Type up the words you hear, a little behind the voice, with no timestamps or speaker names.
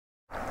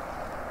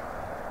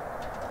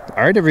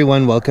Alright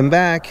everyone, welcome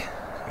back.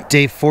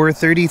 Day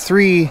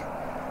 433.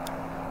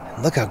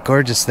 Look how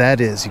gorgeous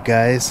that is, you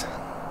guys.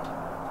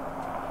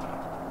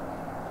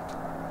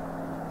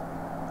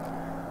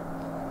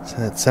 So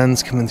that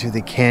sun's coming through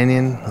the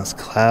canyon, those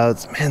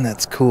clouds. Man,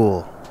 that's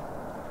cool.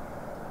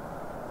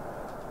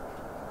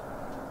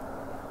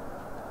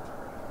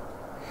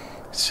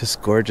 It's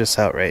just gorgeous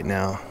out right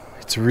now.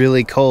 It's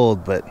really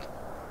cold, but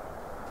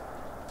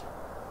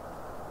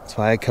that's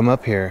why I come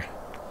up here.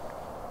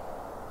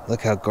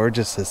 Look how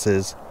gorgeous this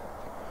is.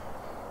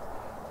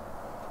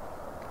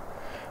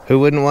 Who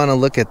wouldn't want to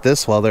look at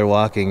this while they're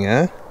walking,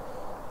 huh?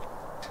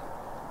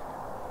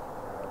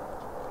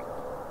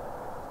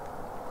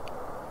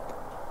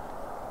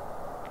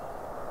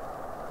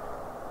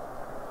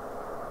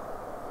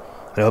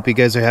 I hope you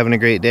guys are having a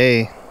great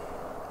day.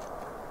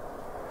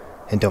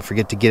 And don't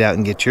forget to get out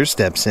and get your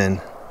steps in.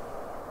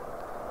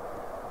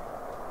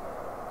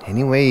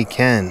 Any way you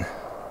can.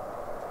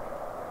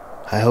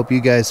 I hope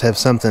you guys have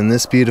something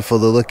this beautiful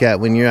to look at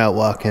when you're out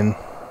walking.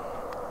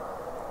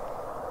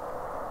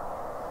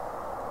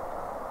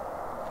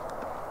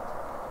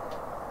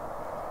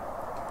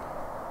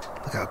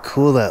 Look how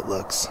cool that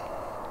looks.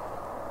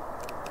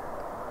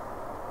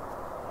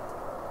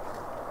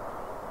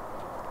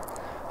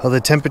 Well,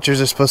 the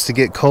temperatures are supposed to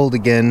get cold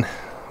again,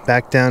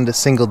 back down to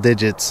single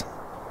digits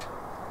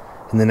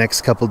in the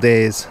next couple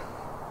days.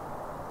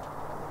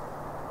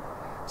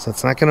 So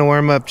it's not going to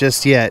warm up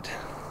just yet.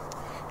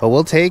 But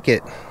we'll take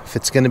it if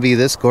it's going to be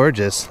this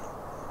gorgeous.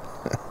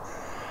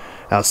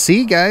 I'll see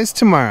you guys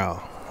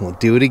tomorrow. We'll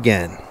do it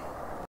again.